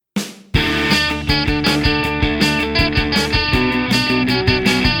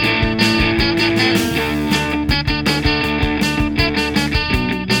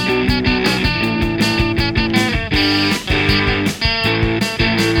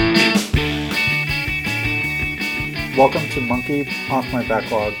Welcome to Monkey Off My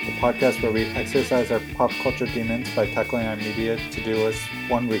Backlog, the podcast where we exercise our pop culture demons by tackling our media to-do list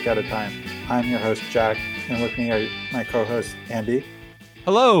 1 week at a time. I'm your host, Jack, and with me are my co-hosts, Andy.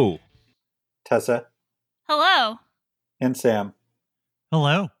 Hello. Tessa. Hello. And Sam.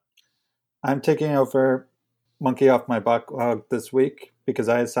 Hello. I'm taking over Monkey Off My Backlog this week because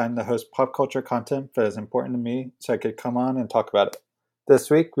I assigned the host pop culture content that is important to me so I could come on and talk about it.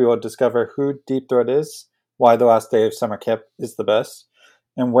 This week, we will discover who Deep Throat is, why the last day of summer camp is the best,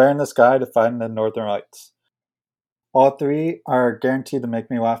 and where in the sky to find the Northern Lights. All three are guaranteed to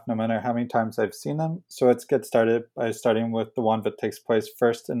make me laugh no matter how many times I've seen them, so let's get started by starting with the one that takes place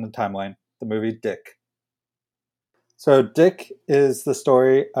first in the timeline, the movie Dick. So Dick is the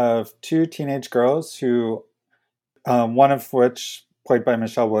story of two teenage girls who, one of which, played by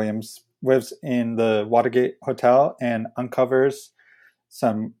Michelle Williams, lives in the Watergate Hotel and uncovers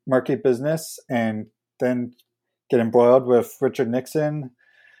some murky business and then get embroiled with Richard Nixon,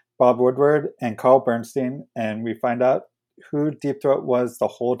 Bob Woodward, and Carl Bernstein, and we find out who Deep Throat was the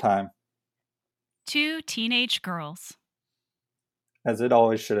whole time. Two teenage girls. As it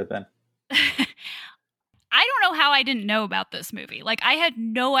always should have been. I don't know how I didn't know about this movie. Like, I had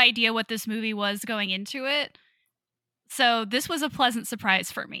no idea what this movie was going into it. So this was a pleasant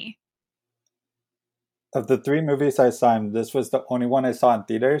surprise for me. Of the three movies I saw, this was the only one I saw in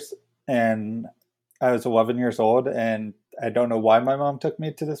theaters, and I was 11 years old, and I don't know why my mom took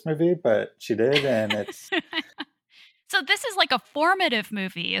me to this movie, but she did, and it's... So this is like a formative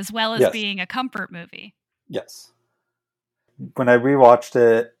movie as well as being a comfort movie. Yes. When I rewatched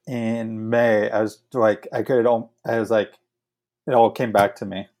it in May, I was like, it all came back to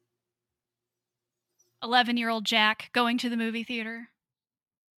me. 11-year-old Jack going to the movie theater.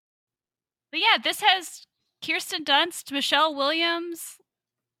 But yeah, this has Kirsten Dunst, Michelle Williams.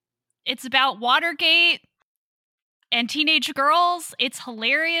 It's about Watergate and teenage girls. It's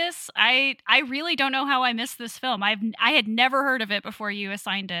hilarious. I really don't know how I missed this film. I had never heard of it before you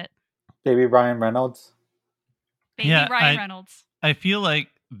assigned it. Baby Ryan Reynolds. Ryan Reynolds. I feel like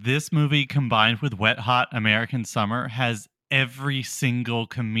this movie combined with Wet Hot American Summer has every single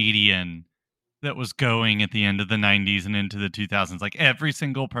comedian that was going at the end of the 90s and into the 2000s. Like every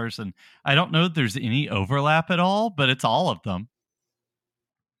single person. I don't know if there's any overlap at all, but it's all of them.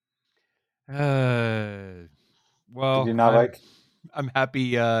 Well, Did you not like? I'm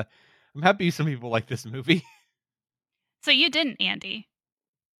happy. I'm happy some people like this movie. So you didn't, Andy.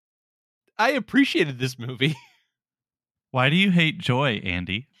 I appreciated this movie. Why do you hate Joy,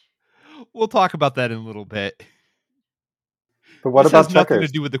 Andy? We'll talk about that in a little bit. But what this about has nothing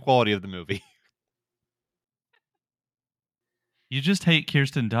Checkers? to do with the quality of the movie. You just hate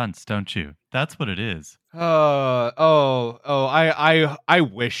Kirsten Dunst, don't you? That's what it is. I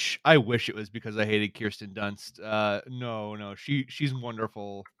wish it was because I hated Kirsten Dunst. No, she's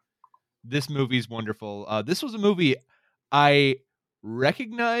wonderful. This movie's wonderful. This was a movie I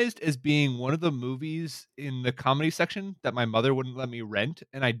recognized as being one of the movies in the comedy section that my mother wouldn't let me rent,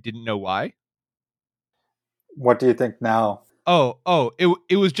 and I didn't know why. What do you think now?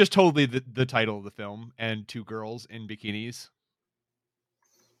 It was just totally the title of the film and two girls in bikinis.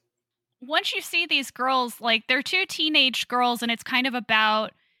 Once you see these girls, like, they're two teenage girls, and it's kind of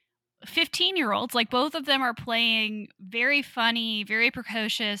about 15-year-olds. Like, both of them are playing very funny, very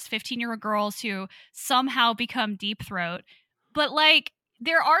precocious 15-year-old girls who somehow become Deep Throat. But, like,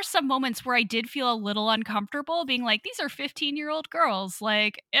 there are some moments where I did feel a little uncomfortable being like, these are 15-year-old girls.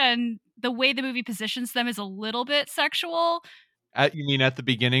 Like, and the way the movie positions them is a little bit sexual. You mean at the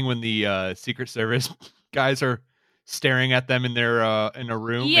beginning when the Secret Service guys are staring at them in their in a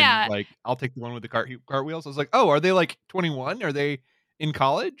room? Yeah. And like, I'll take the one with the cartwheels. I was like, oh, are they like 21? Are they in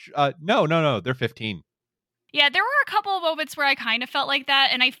college? No, they're 15. Yeah, there were a couple of moments where I kind of felt like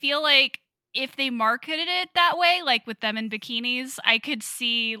that, and I feel like if they marketed it that way, like with them in bikinis, I could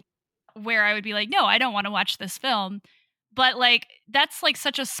see where I would be like, no, I don't want to watch this film. But like, that's like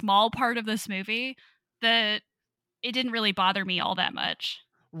such a small part of this movie that it didn't really bother me all that much.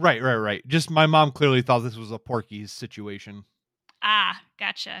 Right. Just my mom clearly thought this was a Porky's situation. Ah,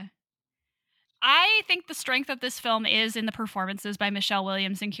 gotcha. I think the strength of this film is in the performances by Michelle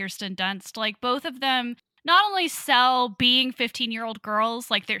Williams and Kirsten Dunst. Like, both of them not only sell being 15-year-old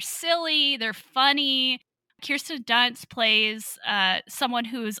girls, like, they're silly, they're funny. Kirsten Dunst plays someone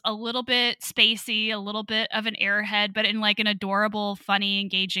who's a little bit spacey, a little bit of an airhead, but in like an adorable, funny,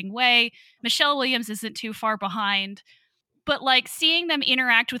 engaging way. Michelle Williams isn't too far behind. But like, seeing them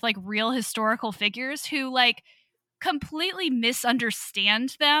interact with like real historical figures who like completely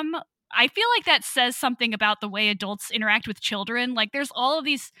misunderstand them I feel like that says something about the way adults interact with children. Like there's all of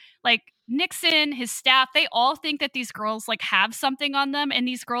these, like Nixon, his staff, they all think that these girls like have something on them, and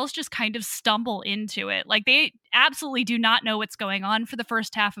these girls just kind of stumble into it. Like they absolutely do not know what's going on for the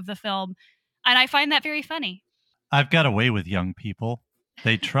first half of the film. And I find that very funny. I've got a way with young people.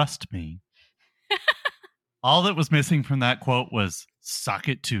 They trust me. All that was missing from that quote was, suck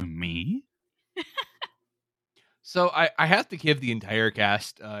it to me. So I have to give the entire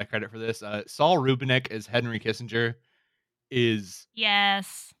cast credit for this. Saul Rubinek as Henry Kissinger is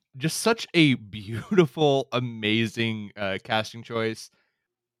Yes. just such a beautiful, amazing casting choice.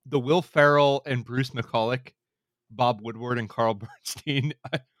 The Will Ferrell and Bruce McCulloch, Bob Woodward and Carl Bernstein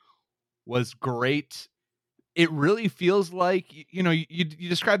was great. It really feels like, you know, you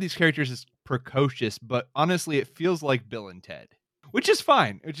describe these characters as precocious, but honestly, it feels like Bill and Ted, which is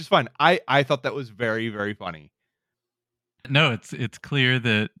fine. I thought that was very, very funny. No, it's clear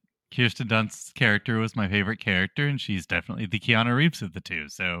that Kirsten Dunst's character was my favorite character, and she's definitely the Keanu Reeves of the two.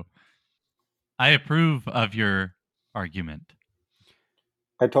 So I approve of your argument.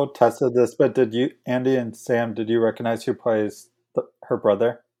 I told Tessa this, but did you, Andy and Sam, did you recognize who plays her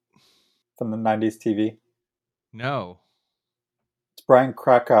brother from the 90s TV? No. It's Brian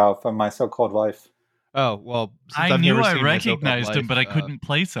Krakow from My So-Called Life. Oh, well, I knew I recognized him, but I couldn't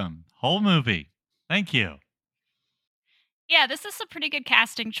place him. Whole movie. Thank you. Yeah, this is some pretty good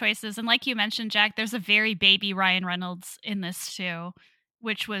casting choices. And like you mentioned, Jack, there's a very baby Ryan Reynolds in this too,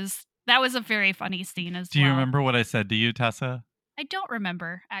 that was a very funny scene as well. Do you remember what I said to you, Tessa? I don't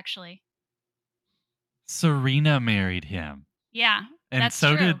remember, actually. Serena married him. Yeah, and that's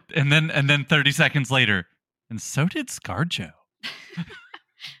so true. and then 30 seconds later, and so did ScarJo.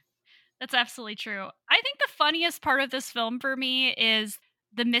 That's absolutely true. I think the funniest part of this film for me is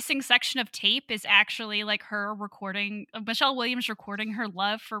the missing section of tape is actually like her recording, Michelle Williams recording her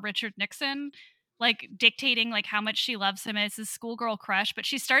love for Richard Nixon, like dictating like how much she loves him as his schoolgirl crush. But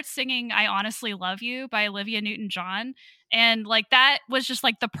she starts singing "I Honestly Love You" by Olivia Newton-John, and like that was just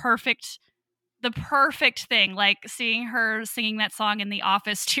like the perfect thing, like seeing her singing that song in the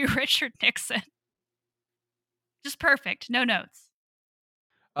office to Richard Nixon. Just perfect. No notes.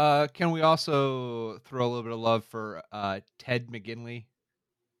 Can we also throw a little bit of love for Ted McGinley,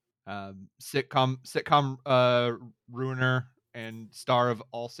 sitcom ruiner and star of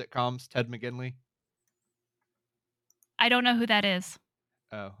all sitcoms, Ted McGinley? I don't know who that is.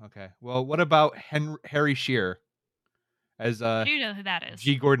 Oh, okay. Well, what about Harry Shearer as I do know who that is.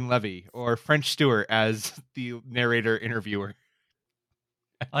 G. Gordon Levy, or French Stewart as the narrator interviewer?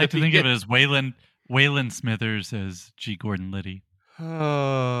 I like to think of it as Waylon Smithers as G. Gordon Liddy.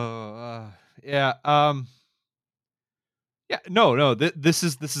 Oh, yeah. Yeah. No. This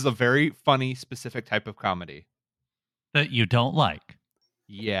is a very funny, specific type of comedy that you don't like.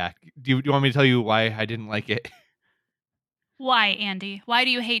 Yeah. Do you want me to tell you why I didn't like it? Why, Andy? Why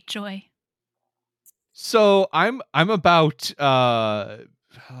do you hate Joy? So I'm about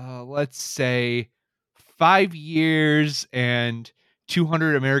let's say 5 years and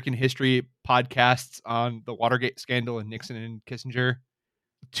 200 American history podcasts on the Watergate scandal and Nixon and Kissinger.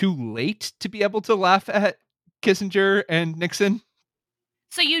 Too late to be able to laugh at Kissinger and Nixon.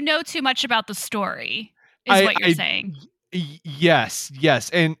 So you know too much about the story, is what you're saying. Yes.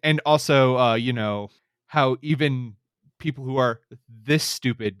 And also, you know, how even people who are this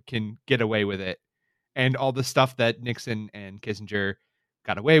stupid can get away with it. And all the stuff that Nixon and Kissinger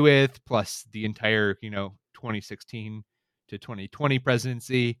got away with, plus the entire, 2016 to 2020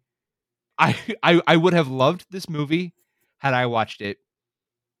 presidency. I would have loved this movie had I watched it,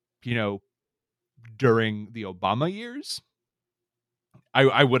 during the Obama years.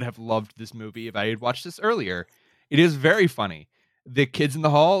 I would have loved this movie if I had watched this earlier. It is very funny. The kids in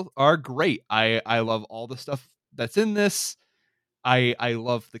the hall are great. I love all the stuff that's in this. I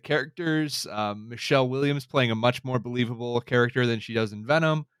love the characters. Michelle Williams playing a much more believable character than she does in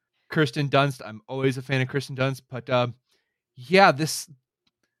Venom. Kirsten Dunst, I'm always a fan of Kirsten Dunst, but yeah, this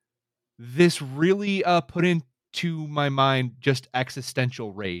really put into my mind just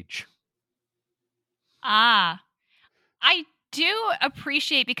existential rage. I do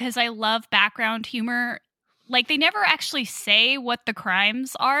appreciate, because I love background humor. Like, they never actually say what the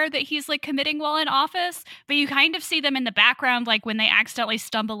crimes are that he's like committing while in office, but you kind of see them in the background, like when they accidentally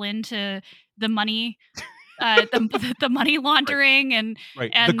stumble into the money, the money laundering and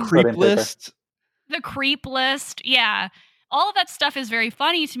the creep list. The creep list, yeah. All of that stuff is very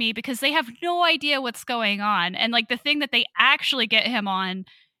funny to me because they have no idea what's going on, and like the thing that they actually get him on,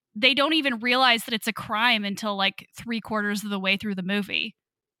 they don't even realize that it's a crime until like 3/4 of the way through the movie.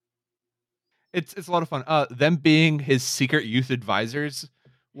 It's a lot of fun. Them being his secret youth advisors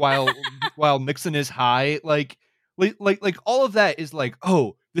while Nixon is high. Like all of that is like,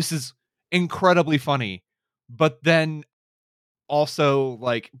 oh, this is incredibly funny. But then also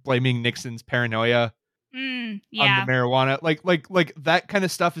like blaming Nixon's paranoia on Yeah. the marijuana. Like that kind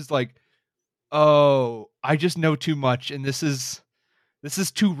of stuff is like, oh, I just know too much, and this is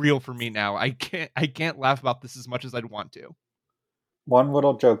too real for me now. I can't laugh about this as much as I'd want to. One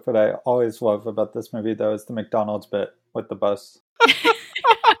little joke that I always love about this movie, though, is the McDonald's bit with the bus.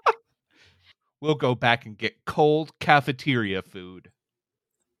 We'll go back and get cold cafeteria food.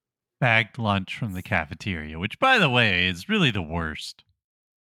 Bagged lunch from the cafeteria, which, by the way, is really the worst.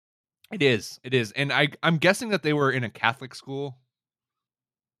 It is. And I'm guessing that they were in a Catholic school.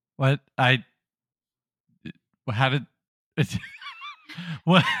 What? How did...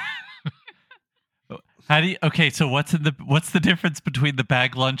 What? How do you... Okay, so what's the difference between the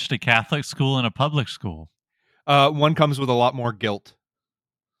bag lunch at a Catholic school and a public school? One comes with a lot more guilt.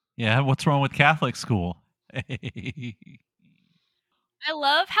 Yeah, what's wrong with Catholic school? I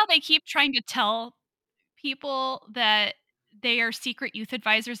love how they keep trying to tell people that they are secret youth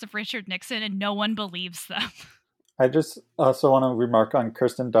advisors of Richard Nixon, and no one believes them. I just also want to remark on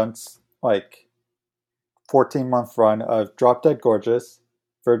Kirsten Dunst's 14-month run of Drop Dead Gorgeous,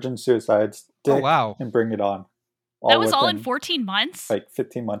 Virgin Suicides, Dick, oh, wow. and Bring It On. That was all in 14 months?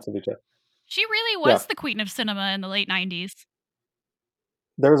 15 months of each other. She really was the queen of cinema in the late 90s.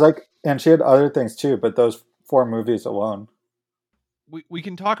 There was and she had other things too, but those 4 movies alone. We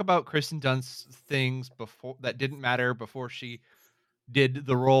can talk about Kirsten Dunst's things before that didn't matter before she did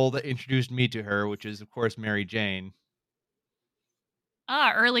the role that introduced me to her, which is of course Mary Jane.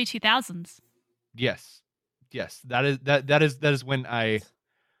 Early 2000s. Yes. That is when I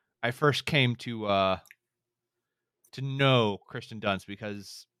first came to know Kirsten Dunst,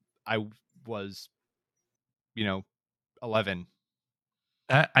 because I was 11.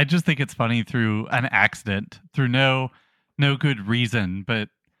 I just think it's funny through an accident, through no good reason, but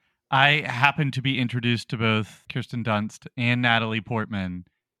I happened to be introduced to both Kirsten Dunst and Natalie Portman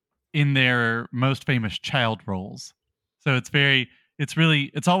in their most famous child roles. So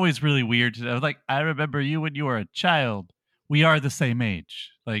it's always really weird to know, I remember you when you were a child. We are the same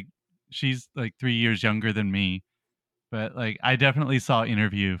age. She's 3 years younger than me, but I definitely saw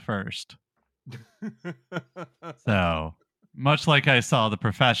Interview first. So much like I saw The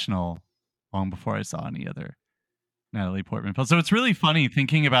Professional long before I saw any other Natalie Portman film. So it's really funny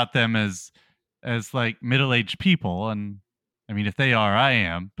thinking about them as middle-aged people, and I mean, if they are, I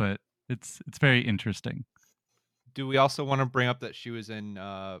am, but it's very interesting. Do we also want to bring up that she was in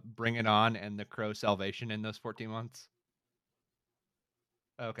Bring It On and The Crow Salvation in those 14 months?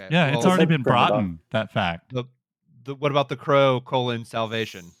 Okay. Yeah, it's already been broadened, that fact. What about The Crow: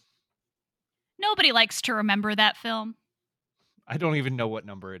 Salvation? Nobody likes to remember that film. I don't even know what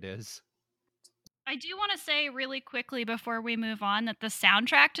number it is. I do want to say really quickly before we move on that the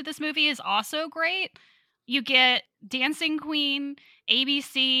soundtrack to this movie is also great. You get Dancing Queen,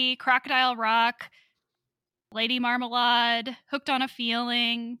 ABC, Crocodile Rock, Lady Marmalade, Hooked on a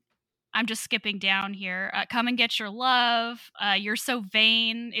Feeling. I'm just skipping down here. Come and Get Your Love. You're So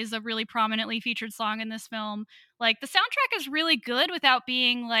Vain is a really prominently featured song in this film. The soundtrack is really good without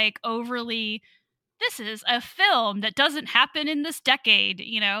being overly, this is a film that doesn't happen in this decade.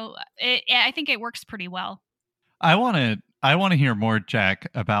 I think it works pretty well. I want to hear more, Jack,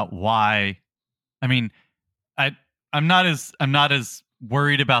 about why. I mean, I'm not as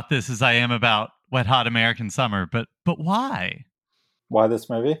worried about this as I am about Wet Hot American Summer, but why? Why this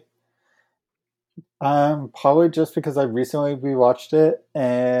movie? Probably just because I recently rewatched it,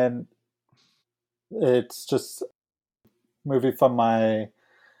 and it's just a movie from my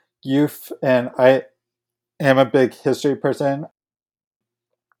youth, and I am a big history person,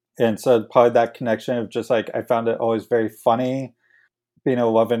 and so probably that connection of just I found it always very funny. Being an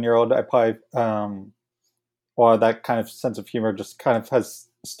 11-year-old, I probably that kind of sense of humor just kind of has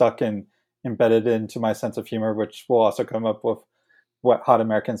stuck and embedded into my sense of humor, which will also come up with Wet Hot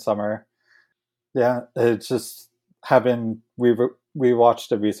American Summer. Yeah, it's just we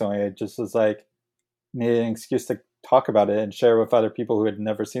watched it recently. It just was needed an excuse to talk about it and share with other people who had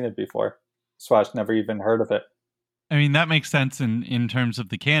never seen it before, / never even heard of it. I mean, that makes sense in terms of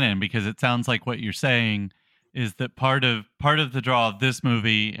the canon, because it sounds like what you're saying is that part of the draw of this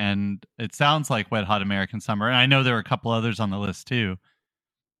movie, and it sounds like Wet Hot American Summer, and I know there are a couple others on the list too.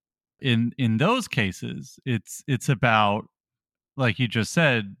 In those cases, it's about, like you just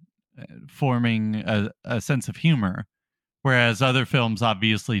said, forming a sense of humor, whereas other films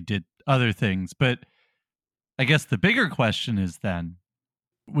obviously did other things. But I guess the bigger question is then,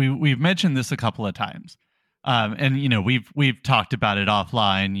 we've mentioned this a couple of times, And we've talked about it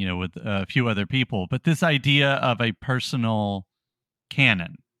offline, with a few other people. But this idea of a personal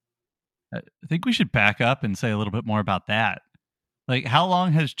canon, I think we should back up and say a little bit more about that. Like, how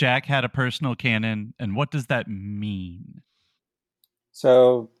long has Jack had a personal canon, and what does that mean?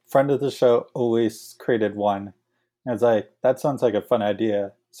 So, friend of the show always created one. I was like, that sounds like a fun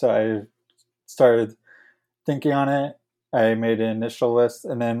idea. So I started thinking on it. I made an initial list,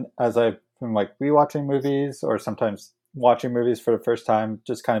 and then as I've been like rewatching movies or sometimes watching movies for the first time,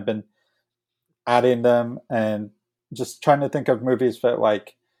 just kind of been adding them and just trying to think of movies that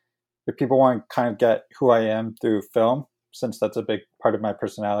like if people want to kind of get who I am through film, since that's a big part of my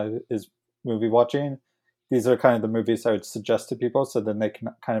personality is movie watching. These are kind of the movies I would suggest to people so then they can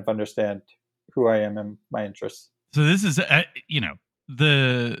kind of understand who I am and my interests. So this is,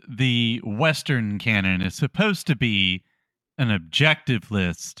 the Western canon is supposed to be an objective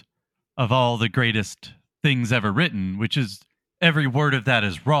list of all the greatest things ever written, which is every word of that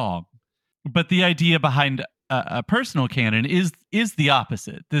is wrong. But the idea behind a personal canon is the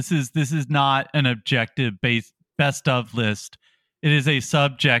opposite. This is not an objective best of list. It is a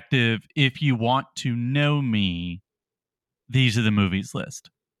subjective, if you want to know me, these are the movies list.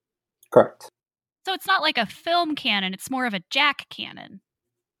 Correct. So it's not like a film canon, it's more of a Jack canon.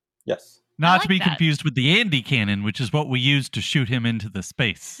 Yes. Not like to be that. confused with the Andy canon, which is what we used to shoot him into the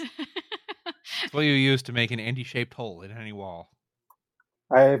space. It's what you use to make an Andy-shaped hole in any wall.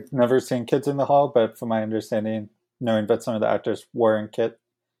 I've never seen Kids in the Hall, but from my understanding, knowing that some of the actors were in Kids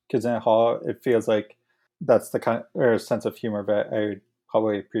in the Hall, it feels like that's the kind or sense of humor that I would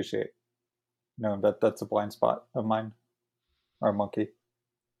probably appreciate. Knowing that that's a blind spot of mine, or Monkey.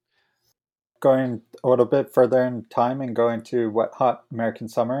 Going a little bit further in time and going to Wet Hot American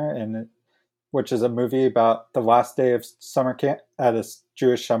Summer, which is a movie about the last day of summer camp at a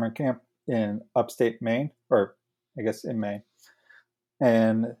Jewish summer camp in upstate Maine, or I guess in Maine,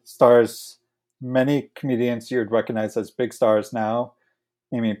 and stars many comedians you would recognize as big stars now.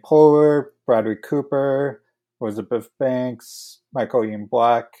 Amy Poehler, Bradley Cooper, Elizabeth Banks, Michael Ian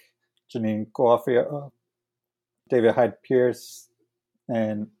Black, Janine Garofalo, David Hyde Pierce,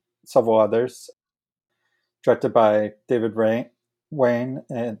 and several others. Directed by David Wayne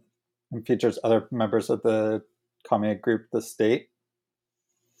and features other members of the comedy group The State.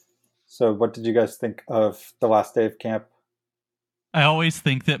 So what did you guys think of the last day of camp? I always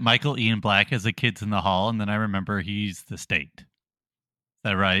think that Michael Ian Black is a Kids in the Hall, and then I remember he's The State. Is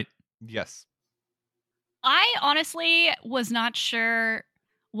that right? Yes. I honestly was not sure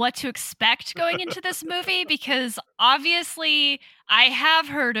what to expect going into this movie because obviously I have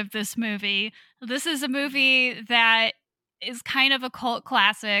heard of this movie. This is a movie that is kind of a cult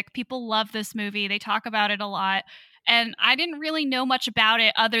classic. People love this movie. They talk about it a lot. And I didn't really know much about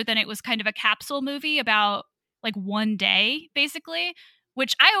it other than it was kind of a capsule movie about like one day, basically,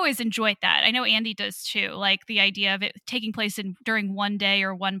 which I always enjoyed that. I know Andy does too, like the idea of it taking place during one day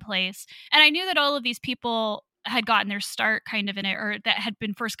or one place. And I knew that all of these people had gotten their start kind of in it, or that had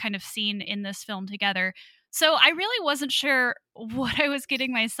been first kind of seen in this film together. So I really wasn't sure what I was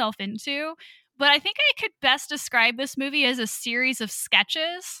getting myself into, but I think I could best describe this movie as a series of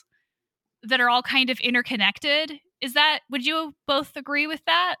sketches that are all kind of interconnected. Would you both agree with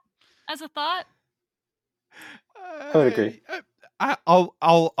that as a thought? I would agree. I'll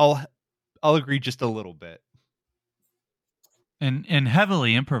agree just a little bit. And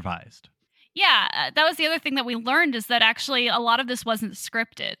heavily improvised. Yeah, that was the other thing that we learned is that actually a lot of this wasn't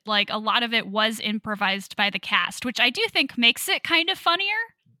scripted. Like a lot of it was improvised by the cast, which I do think makes it kind of funnier.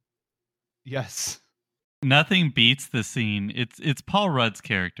 Yes. Nothing beats the scene. It's Paul Rudd's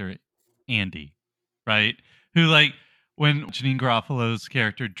character, Andy, right? Who, like, when Janine Garofalo's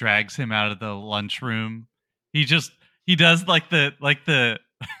character drags him out of the lunchroom, he does like the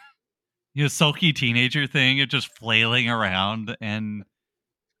sulky teenager thing of just flailing around, and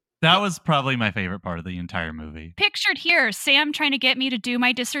that was probably my favorite part of the entire movie. Pictured here, Sam trying to get me to do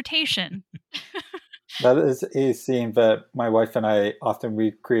my dissertation. That is a scene that my wife and I often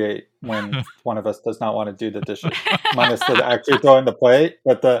recreate when one of us does not want to do the dishes. Minus the actually throwing the plate,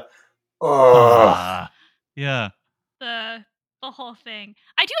 but yeah. The whole thing.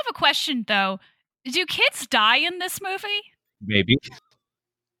 I do have a question though. Do kids die in this movie? Maybe.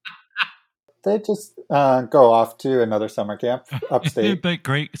 They just go off to another summer camp upstate. That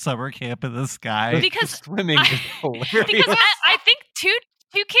great summer camp in the sky. Because swimming is hilarious. Because I think two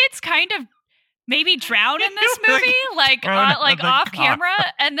kids kind of maybe drown in this movie, like off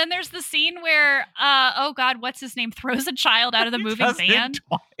camera. And then there's the scene where, oh God, what's his name? Throws a child out of the moving van.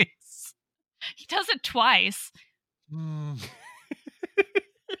 Twice. He does it twice.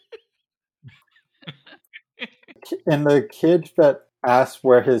 and the kid that asks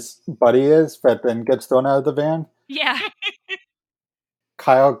where his buddy is, that then gets thrown out of the van. Yeah.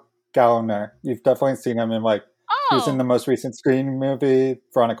 Kyle Gallner. You've definitely seen him in he was in the Oh, most recent Scream movie,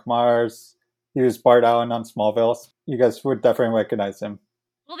 Veronica Mars. He was Bart Allen on Smallville. You guys would definitely recognize him.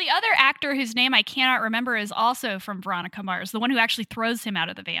 well, the other actor whose name I cannot remember is also from Veronica Mars, the one who actually throws him out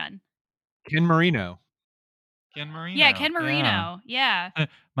of the van. Ken Marino. Ken Marino. Yeah, Ken Marino. Yeah.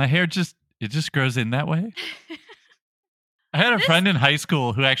 My hair just grows in that way. I had a friend in high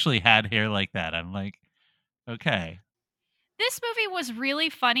school who actually had hair like that. I'm like, okay. This movie was really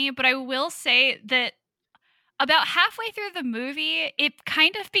funny, but I will say that about halfway through the movie, it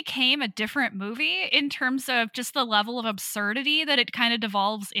kind of became a different movie in terms of just the level of absurdity that it kind of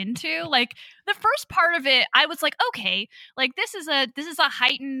devolves into. Like the first part of it, I was like, okay, like this is a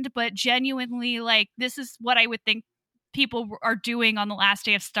heightened but genuinely like this is what I would think people are doing on the last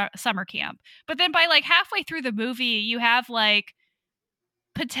day of summer camp. But then by like halfway through the movie, you have like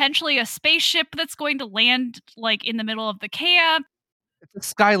potentially a spaceship that's going to land like in the middle of the camp.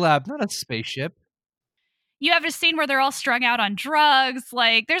 It's a Skylab, not a spaceship. You have a scene where they're all strung out on drugs.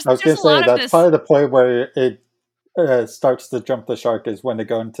 Like there's I was going a to say lot of that's this. probably the point where it starts to jump the shark is when they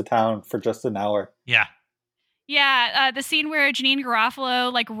go into town for just an hour. Yeah. Yeah, the scene where Janine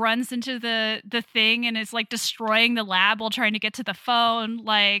Garofalo like runs into the thing and is like destroying the lab while trying to get to the phone.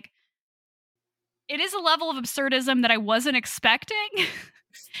 Like it is a level of absurdism that I wasn't expecting.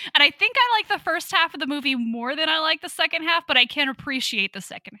 And I think I like the first half of the movie more than I like the second half, but I can appreciate the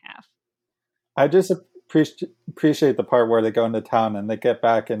second half. I just appreciate the part where they go into town and they get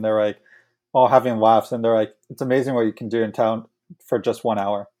back and they're like all having laughs and they're like, it's amazing what you can do in town for just 1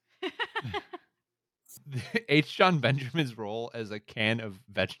 hour. H. John Benjamin's role as a can of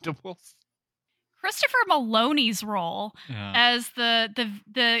vegetables. Christopher Maloney's role as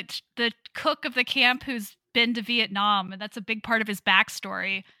the cook of the camp who's been to Vietnam, and that's a big part of his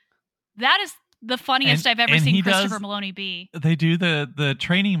backstory. That is the funniest I've ever seen Christopher Maloney be. They do the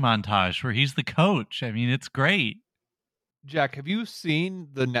training montage where he's the coach. I mean, it's great. Jack, have you seen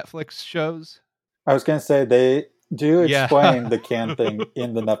the Netflix shows? I was going to say they do explain the can thing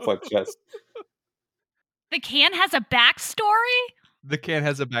in the Netflix shows. The can has a backstory? The can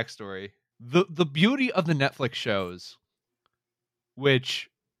has a backstory. The beauty of the Netflix shows, which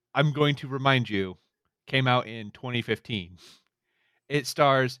I'm going to remind you, came out in 2015. It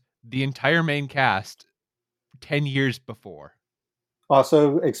stars the entire main cast 10 years before.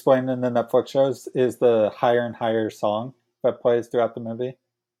 Also explained in the Netflix shows is the Higher and Higher song that plays throughout the movie.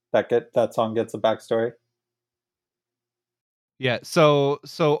 That song gets a backstory. Yeah, so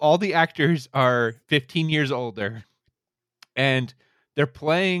all the actors are 15 years older, and they're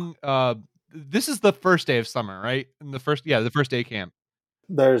playing. This is the first day of summer, right? And the first day of camp.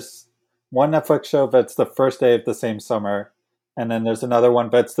 There's one Netflix show that's the first day of the same summer, and then there's another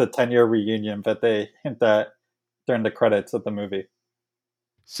one that's the 10-year reunion that they hint at during the credits of the movie.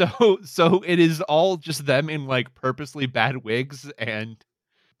 So it is all just them in like purposely bad wigs and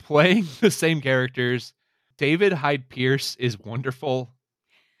playing the same characters. David Hyde Pierce is wonderful,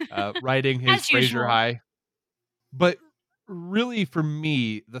 riding his Fraser high. But really, for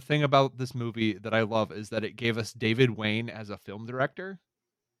me, the thing about this movie that I love is that it gave us David Wayne as a film director.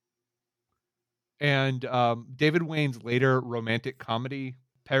 And David Wayne's later romantic comedy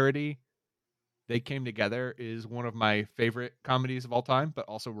parody, They Came Together, is one of my favorite comedies of all time, but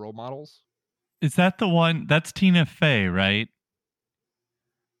also role models. Is that the one? That's Tina Fey, right?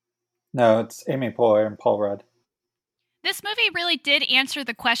 No, it's Amy Poehler and Paul Rudd. This movie really did answer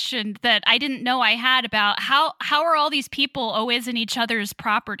the question that I didn't know I had about how are all these people always in each other's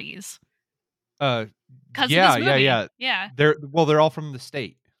properties? Yeah. They're all from the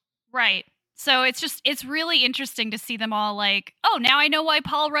state. Right. So it's really interesting to see them all like, oh, now I know why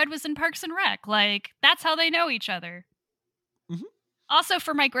Paul Rudd was in Parks and Rec. Like, that's how they know each other. Mm-hmm. Also,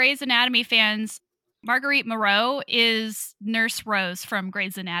 for my Grey's Anatomy fans, Marguerite Moreau is Nurse Rose from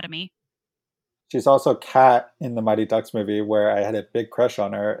Grey's Anatomy. She's also Kat in the Mighty Ducks movie, where I had a big crush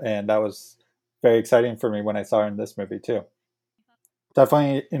on her, and that was very exciting for me when I saw her in this movie too.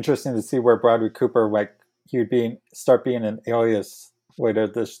 Definitely interesting to see where Bradley Cooper, like, he would start being an Alias later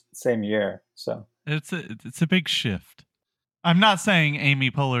this same year. So it's a big shift. I'm not saying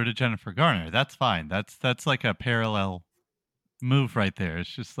Amy Poehler to Jennifer Garner. That's fine. That's like a parallel move right there. It's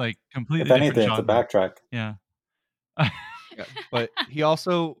just like completely. If anything, it's a backtrack. Yeah. Yeah, but he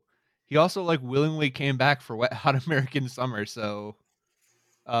also like willingly came back for Wet Hot American Summer. So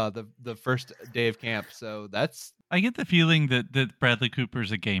the first day of camp. So I get the feeling that Bradley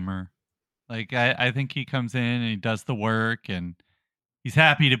Cooper's a gamer. Like I think he comes in and he does the work and he's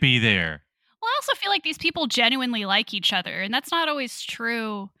happy to be there. Well, I also feel feel like these people genuinely like each other, and that's not always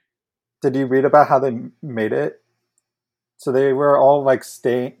true. Did you read about how they made it? So they were all like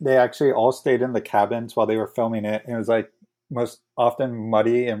they actually all stayed in the cabins while they were filming it. And it was like most often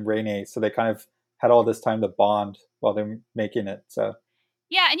muddy and rainy. So they kind of had all this time to bond while they're making it. So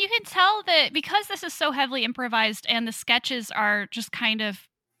yeah, and you can tell that because this is so heavily improvised and the sketches are just kind of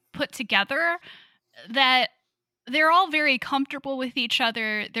put together, that they're all very comfortable with each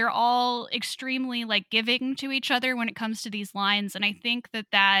other. They're all extremely like giving to each other when it comes to these lines. And I think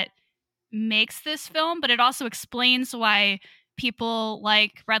that makes this film, but it also explains why people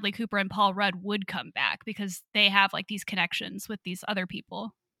like Bradley Cooper and Paul Rudd would come back, because they have like these connections with these other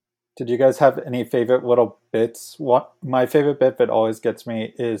people. did you guys have any favorite little bits? What my favorite bit that always gets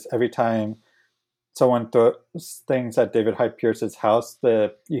me is every time someone throws things at David Hyde Pierce's house,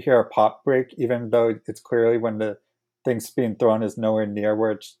 you hear a pop break, even though it's clearly when the thing's being thrown is nowhere near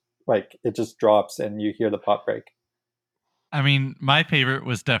where it's like it just drops and you hear the pop break. I mean, my favorite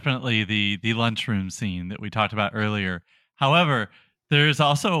was definitely the lunchroom scene that we talked about earlier. However, there's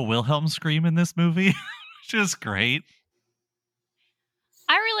also a Wilhelm scream in this movie, which is great.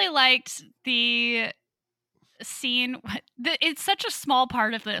 I really liked the scene. It's such a small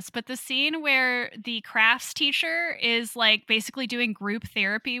part of this, but the scene where the crafts teacher is like basically doing group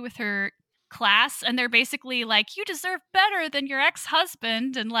therapy with her class, and they're basically like, you deserve better than your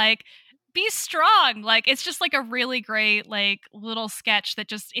ex-husband, and like, be strong. Like, it's just like a really great like little sketch that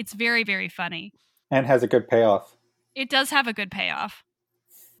just, it's very, very funny. And has a good payoff. It does have a good payoff.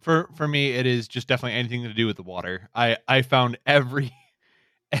 For me, it is just definitely anything to do with the water. I found every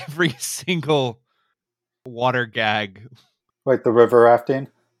single water gag. Like the river rafting?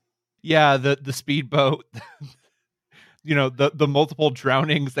 Yeah, the speedboat. The multiple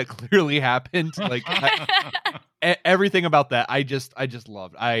drownings that clearly happened. Like everything about that, I just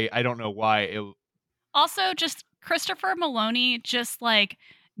loved. I don't know why it. Also, just Christopher Maloney just like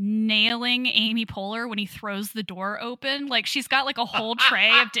nailing Amy Poehler when he throws the door open. Like, she's got like a whole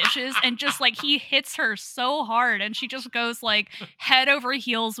tray of dishes, and just like he hits her so hard, and she just goes like head over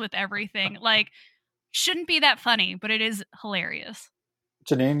heels with everything. Like, shouldn't be that funny, but it is hilarious.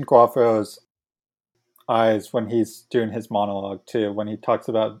 Janine Guafaro's eyes when he's doing his monologue too, when he talks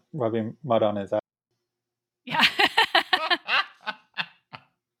about rubbing mud on his eyes. Yeah.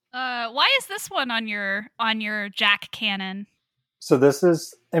 Why is this one on your Jack canon? So this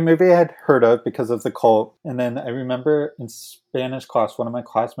is a movie I had heard of because of the cult. And then I remember in Spanish class, one of my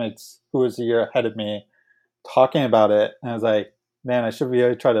classmates who was a year ahead of me talking about it. And I was like, man, I should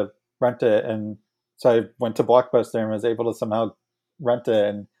really try to rent it. And so I went to Blockbuster and was able to somehow rent it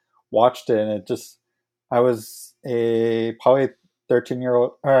and watched it. And it just, I was probably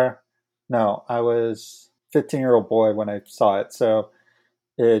 13-year-old, no, I was 15-year-old boy when I saw it. So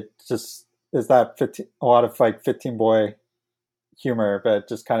it just is that a lot of like 15 boy humor, but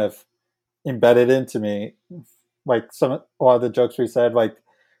just kind of embedded into me. Like a lot of the jokes we said, like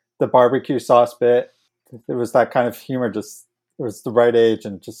the barbecue sauce bit, it was that kind of humor. Just it was the right age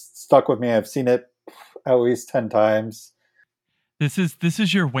and just stuck with me. I've seen it at least 10 times. This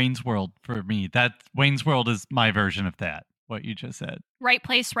is your Wayne's World for me. That Wayne's World is my version of that. What you just said. Right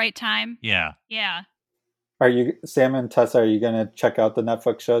place, right time. Yeah. Yeah. Are you, Sam and Tessa, are you going to check out the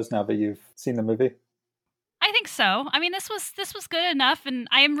Netflix shows now that you've seen the movie? I think so. I mean, this was good enough, and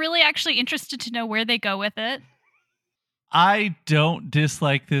I am really actually interested to know where they go with it. I don't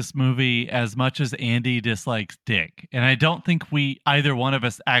dislike this movie as much as Andy dislikes Dick. And I don't think either one of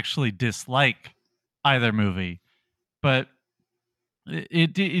us actually dislike either movie. But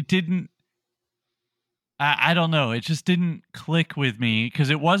it didn't, I don't know. It just didn't click with me because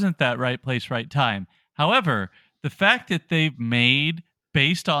it wasn't that right place, right time. However, the fact that they've made,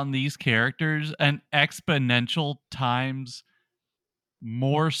 based on these characters, an exponential times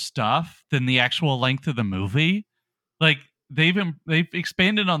more stuff than the actual length of the movie, like they've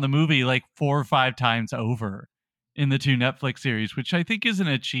expanded on the movie like 4 or 5 times over in the 2 Netflix series, which I think is an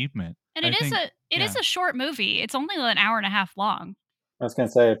achievement. And it is a short movie. It's only an hour and a half long. I was going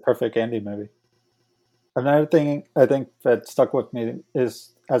to say a perfect Andy movie. Another thing I think that stuck with me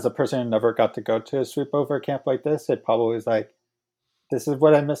is, as a person who never got to go to a sleepover camp like this, it probably was like, this is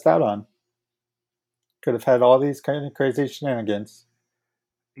what I missed out on. Could have had all these kind of crazy shenanigans.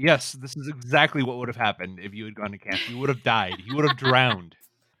 Yes, this is exactly what would have happened if you had gone to camp. You would have died. You would have drowned.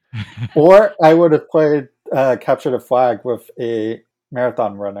 Or I would have played Capture the Flag with a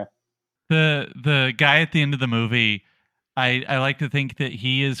marathon runner. The guy at the end of the movie, I like to think that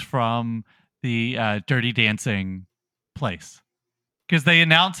he is from the Dirty Dancing place. Because they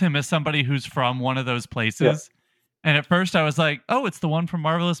announce him as somebody who's from one of those places. And at first I was like, oh, it's the one from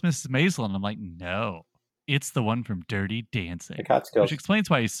Marvelous Mrs. Maisel. And I'm like, no, it's the one from Dirty Dancing. The Catskills. Which explains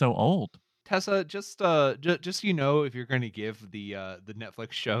why he's so old. Tessa, just so you know, if you're going to give the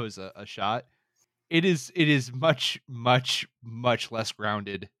Netflix shows a shot, it is much less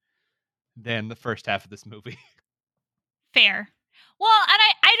grounded than the first half of this movie. Fair. Well, and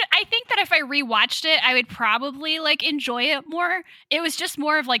I think that if I rewatched it, I would probably like enjoy it more. It was just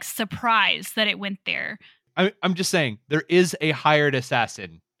more of like surprise that it went there. I'm just saying there is a hired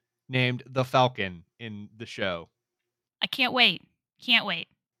assassin named the Falcon in the show. I can't wait. Can't wait.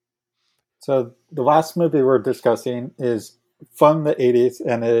 So the last movie we're discussing is from the 80s,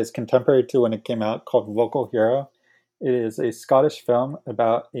 and it is contemporary to when it came out, called Local Hero. It is a Scottish film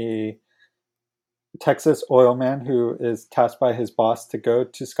about a Texas oil man who is tasked by his boss to go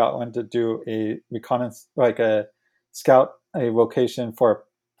to Scotland to do a reconnaissance, like a scout a location for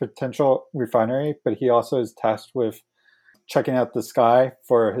a potential refinery, but he also is tasked with checking out the sky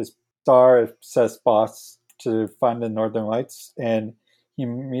for his star-obsessed boss to find the Northern Lights, and he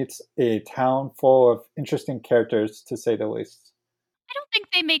meets a town full of interesting characters, to say the least. I don't think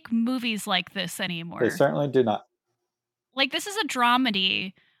they make movies like this anymore. They certainly do not. Like, this is a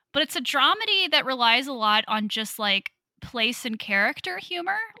dramedy, but it's a dramedy that relies a lot on just like place and character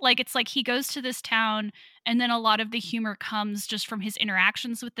humor. Like, it's like he goes to this town and then a lot of the humor comes just from his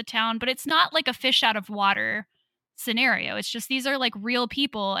interactions with the town, but it's not like a fish out of water scenario. It's just these are like real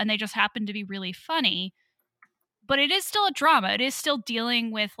people and they just happen to be really funny. But it is still a drama. It is still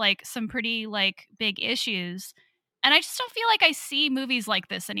dealing with like some pretty like big issues. And I just don't feel like I see movies like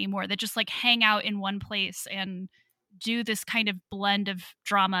this anymore that just like hang out in one place and do this kind of blend of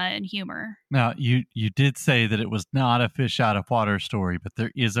drama and humor. Now, you did say that it was not a fish out of water story, but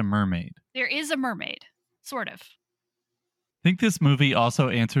there is a mermaid. There is a mermaid, sort of. I think this movie also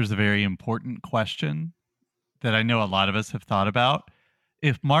answers a very important question that I know a lot of us have thought about.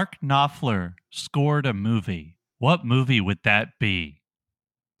 If Mark Knopfler scored a movie, what movie would that be?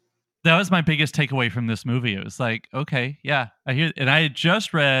 That was my biggest takeaway from this movie. It was like, okay, yeah, I hear. And I had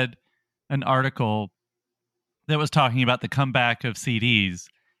just read an article that was talking about the comeback of CDs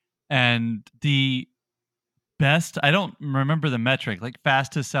and the best, I don't remember the metric, like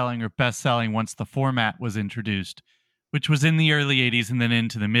fastest selling or best selling once the format was introduced, which was in the early 80s and then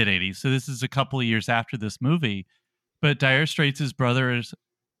into the mid 80s. So this is a couple of years after this movie. But Dire Straits' Brothers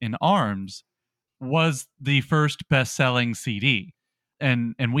in Arms was the first best-selling CD.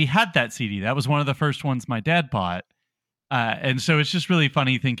 And we had that CD. That was one of the first ones my dad bought. And so it's just really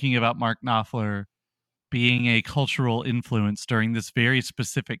funny thinking about Mark Knopfler being a cultural influence during this very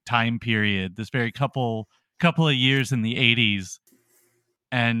specific time period, this very couple of years in the 80s.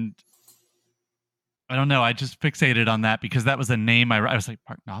 And I don't know, I just fixated on that because that was a name I was like,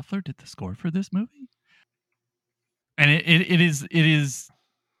 Mark Knopfler did the score for this movie? And it is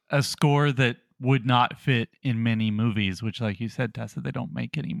a score that would not fit in many movies, which, like you said, Tessa, they don't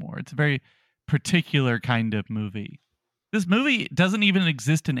make anymore. It's a very particular kind of movie. This movie doesn't even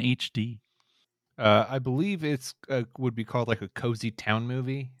exist in HD. I believe it's would be called like a cozy town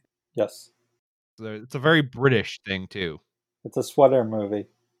movie. Yes. So it's a very British thing too. It's a sweater movie.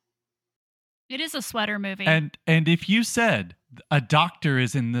 It is a sweater movie. And if you said a doctor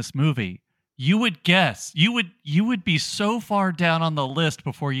is in this movie, you would guess. You would be so far down on the list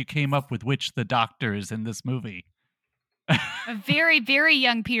before you came up with which the doctor is in this movie. A very, very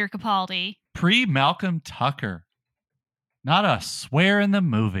young Peter Capaldi. Pre-Malcolm Tucker. Not a swear in the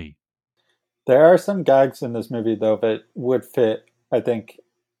movie. There are some gags in this movie, though, that would fit, I think,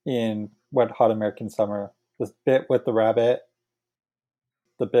 in Wet Hot American Summer. This bit with the rabbit,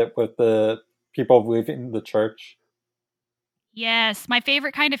 the bit with the people leaving the church. Yes, my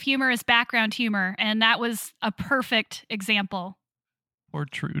favorite kind of humor is background humor, and that was a perfect example. Poor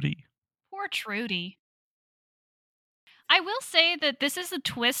Trudy. Poor Trudy. I will say that this is a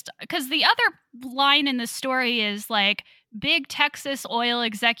twist, because the other line in the story is like, big Texas oil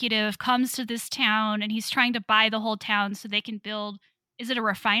executive comes to this town and he's trying to buy the whole town so they can build, is it a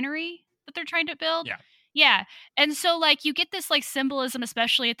refinery that they're trying to build? Yeah. Yeah. And so like you get this like symbolism,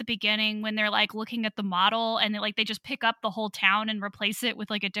 especially at the beginning when they're like looking at the model and they just pick up the whole town and replace it with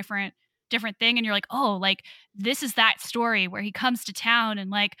like a different thing. And you're like, oh, like this is that story where he comes to town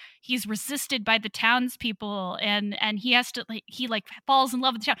and like he's resisted by the townspeople and he has to like he like falls in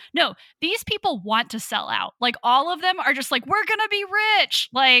love with the town. No, these people want to sell out. Like all of them are just like, we're gonna be rich.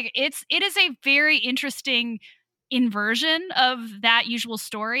 Like it is a very interesting inversion of that usual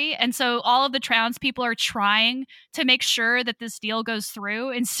story. And so all of the townspeople are trying to make sure that this deal goes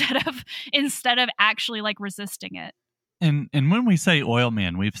through instead of actually like resisting it. And when we say oil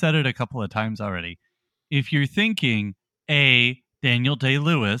man, we've said it a couple of times already. if you're thinking A, Daniel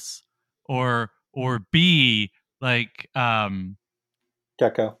Day-Lewis, or B, like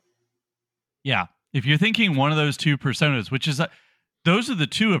Gecko. yeah, if you're thinking one of those two personas, which is those are the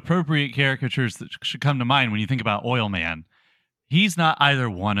two appropriate caricatures that should come to mind when you think about Oil Man. He's not either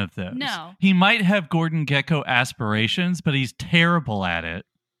one of those. No. He might have Gordon Gekko aspirations, but he's terrible at it.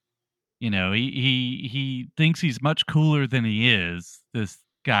 You know, he thinks he's much cooler than he is, this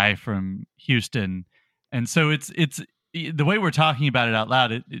guy from Houston. And so it's the way we're talking about it out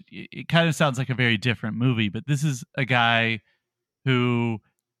loud, it kind of sounds like a very different movie, but this is a guy who,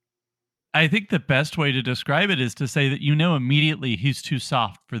 I think the best way to describe it is to say that you know immediately he's too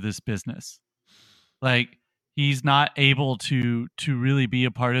soft for this business. Like, he's not able to really be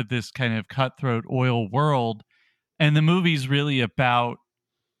a part of this kind of cutthroat oil world. And the movie's really about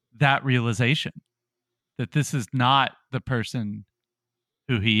that realization that this is not the person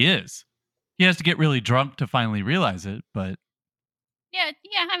who he is. He has to get really drunk to finally realize it, but Yeah,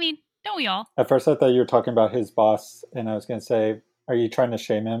 I mean, don't we all? At first I thought you were talking about his boss, and I was going to say, are you trying to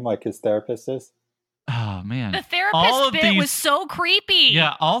shame him like his therapist is? oh man. The therapist bit was so creepy.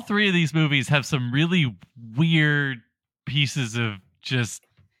 Yeah, all three of these movies have some really weird pieces of just,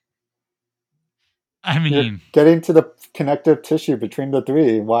 I mean, You're getting to the connective tissue between the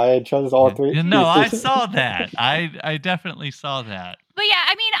three. Why I chose all three? No, I saw that. I definitely saw that. But yeah,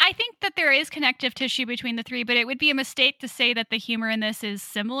 I mean, I think that there is connective tissue between the three, but it would be a mistake to say that the humor in this is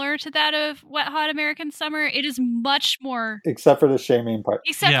similar to that of Wet Hot American Summer. It is much more, except for the shaming part.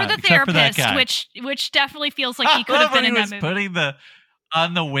 except for the except for that therapist, guy. which definitely feels like he could have been in that movie. Putting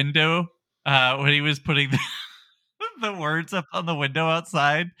on the window when he was putting the words up on the window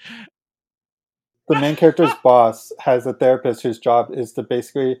outside. The main character's boss has a therapist whose job is to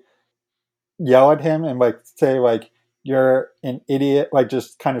basically yell at him and like say like, you're an idiot, like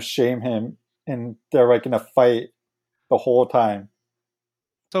just kind of shame him, and they're like in a fight the whole time.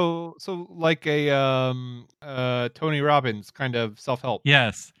 So like a Tony Robbins kind of self-help.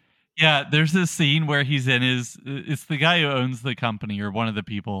 Yes. Yeah, there's this scene where he's in it's the guy who owns the company or one of the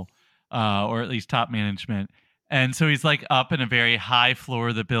people, or at least top management. And so he's like up in a very high floor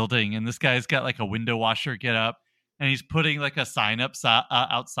of the building, and this guy's got like a window washer get up, and he's putting like a sign up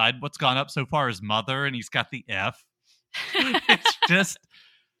outside. What's gone up so far is mother, and he's got the F. It's just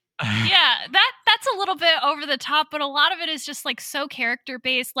yeah, that's a little bit over the top, but a lot of it is just like so character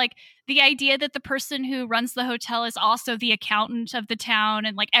based. Like the idea that the person who runs the hotel is also the accountant of the town,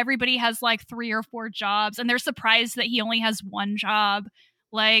 and like everybody has like 3 or 4 jobs, and they're surprised that he only has one job.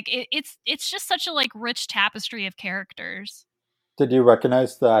 Like it's just such a like rich tapestry of characters. Did you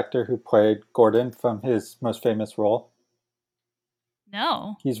recognize the actor who played Gordon from his most famous role?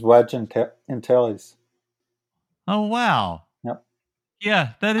 No. He's Wedge in Tailies. Oh wow. Yep.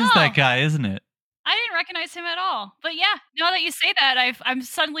 Yeah, that is that guy, isn't it? I didn't recognize him at all. But yeah, now that you say that, I'm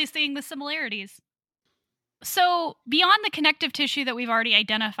suddenly seeing the similarities. So, beyond the connective tissue that we've already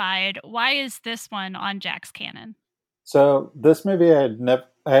identified, why is this one on Jack's canon? So this movie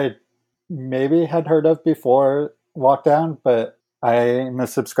I maybe had heard of before lockdown, but I'm a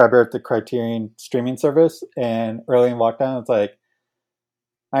subscriber at the Criterion streaming service, and early in lockdown, it's like,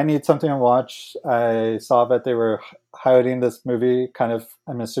 I need something to watch. I saw that they were highlighting this movie, kind of,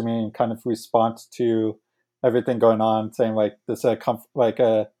 I'm assuming, kind of response to everything going on, saying like this is like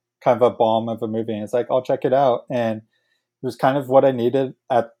a kind of a bomb of a movie. And it's like, I'll check it out, and it was kind of what I needed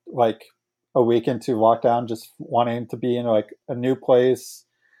at like a week into lockdown, just wanting to be in like a new place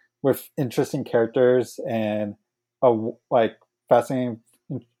with interesting characters and a like fascinating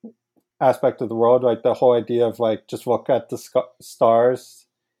aspect of the world. Like the whole idea of like just look at the stars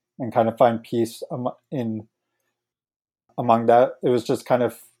and kind of find peace among that. It was just kind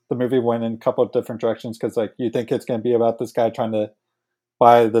of, the movie went in a couple of different directions, because like you think it's going to be about this guy trying to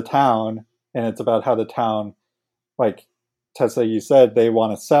buy the town, and it's about how the town, like Tessa, you said, they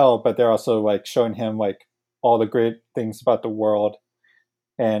want to sell, but they're also like showing him like all the great things about the world.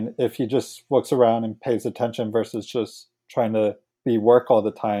 And if he just looks around and pays attention versus just trying to be work all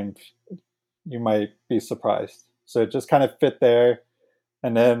the time, you might be surprised. So it just kind of fit there.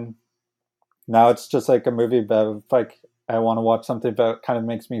 And then now it's just like a movie that like I want to watch something that kind of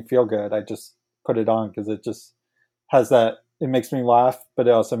makes me feel good. I just put it on because it just has that, it makes me laugh, but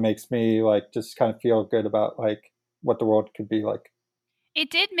it also makes me like just kind of feel good about like what the world could be like.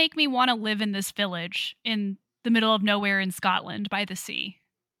 It did make me want to live in this village in the middle of nowhere in Scotland by the sea.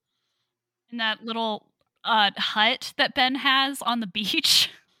 In that little hut that Ben has on the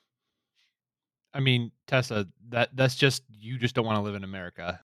beach. I mean, Tessa, that's just, you just don't want to live in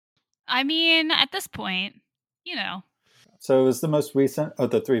America. I mean, at this point, you know. So it was the most recent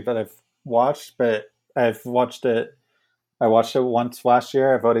of the three that I've watched, but I've watched it. I watched it once last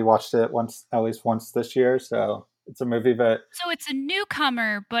year. I've already watched it at least once this year. So it's a movie that, So it's a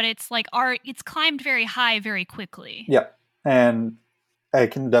newcomer, but it's like it's climbed very high very quickly. yeah, and I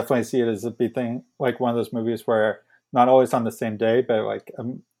can definitely see it as a big thing, like one of those movies where not always on the same day, but like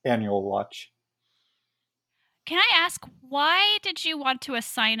an annual watch. Can I ask, why did you want to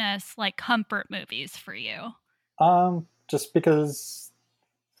assign us like comfort movies for you? Just because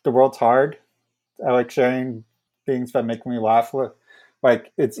the world's hard. I like sharing things that make me laugh.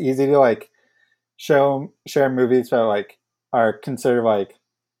 Like it's easy to like share movies that like are considered like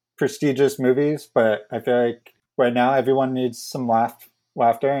prestigious movies, but I feel like right now everyone needs some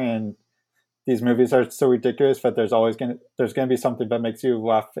laughter, and these movies are so ridiculous that there's gonna be something that makes you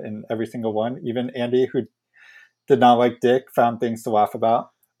laugh in every single one. Even Andy, who did not like Dick, found things to laugh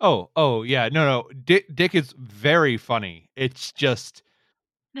about. Oh, yeah. No. Dick is very funny. It's just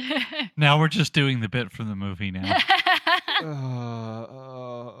Now we're just doing the bit from the movie now.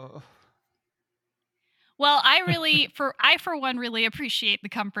 Well, I for one really appreciate the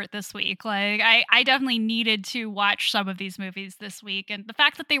comfort this week. Like I definitely needed to watch some of these movies this week, and the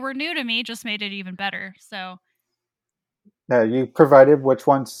fact that they were new to me just made it even better. So Yeah, you provided which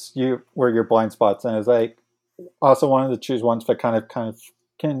ones were your blind spots, and it's like also wanted to choose ones that kind of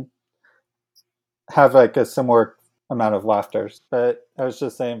can have like a similar amount of laughter. But I was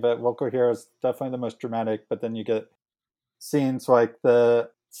just saying that Local Hero is definitely the most dramatic, but then you get scenes like the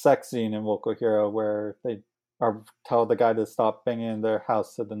sex scene in Local Hero where they tell the guy to stop banging in their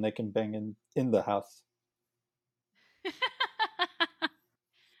house so then they can bang in the house.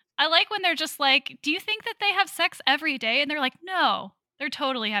 I like when they're just like, do you think that they have sex every day? And they're like, no, they're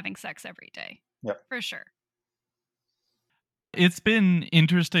totally having sex every day. Yep. For sure. It's been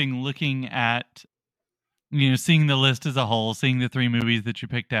interesting looking at, seeing the list as a whole, seeing the 3 movies that you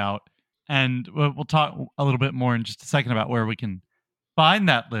picked out. And we'll talk a little bit more in just a second about where we can find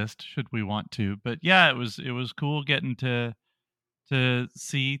that list should we want to. But yeah, it was cool getting to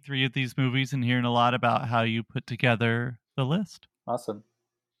see 3 of these movies and hearing a lot about how you put together the list. Awesome.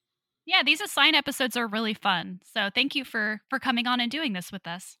 Yeah, these assign episodes are really fun. So thank you for coming on and doing this with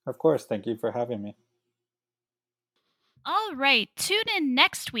us. Of course. Thank you for having me. All right, tune in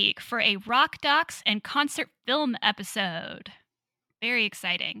next week for a Rock Docs and concert film episode. Very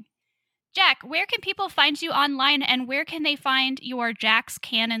exciting. Jack, where can people find you online, and where can they find your Jack's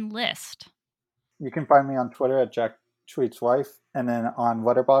Canon list? You can find me on Twitter at Jack Tweets Life, and then on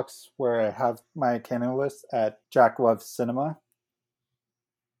Letterboxd, where I have my canon list at Jack Loves Cinema.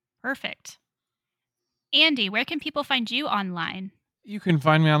 Perfect. Andy, where can people find you online? You can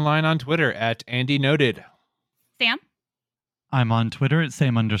find me online on Twitter at Andy Noted. Sam? I'm on Twitter at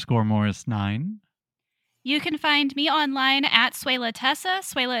Sam_Morris9. You can find me online at Swela Tessa.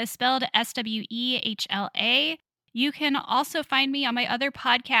 Swela is spelled Swehla. You can also find me on my other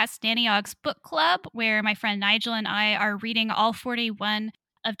podcast, Nanny Ogg's Book Club, where my friend Nigel and I are reading all 41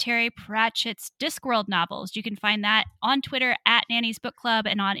 of Terry Pratchett's Discworld novels. You can find that on Twitter at Nanny's Book Club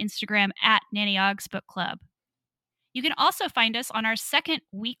and on Instagram at Nanny Ogg's Book Club. You can also find us on our second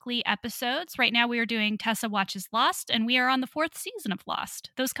weekly episodes. Right now we are doing Tessa Watches Lost, and we are on the 4th season of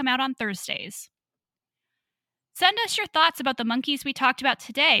Lost. Those come out on Thursdays. Send us your thoughts about the monkeys we talked about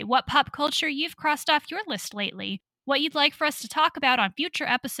today, what pop culture you've crossed off your list lately, what you'd like for us to talk about on future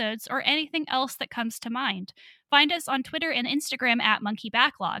episodes, or anything else that comes to mind. Find us on Twitter and Instagram at Monkey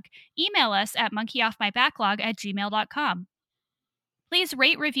Backlog. Email us at monkeyoffmybacklog@gmail.com. Please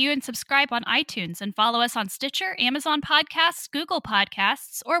rate, review, and subscribe on iTunes, and follow us on Stitcher, Amazon Podcasts, Google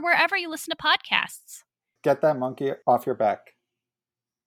Podcasts, or wherever you listen to podcasts. Get that monkey off your back.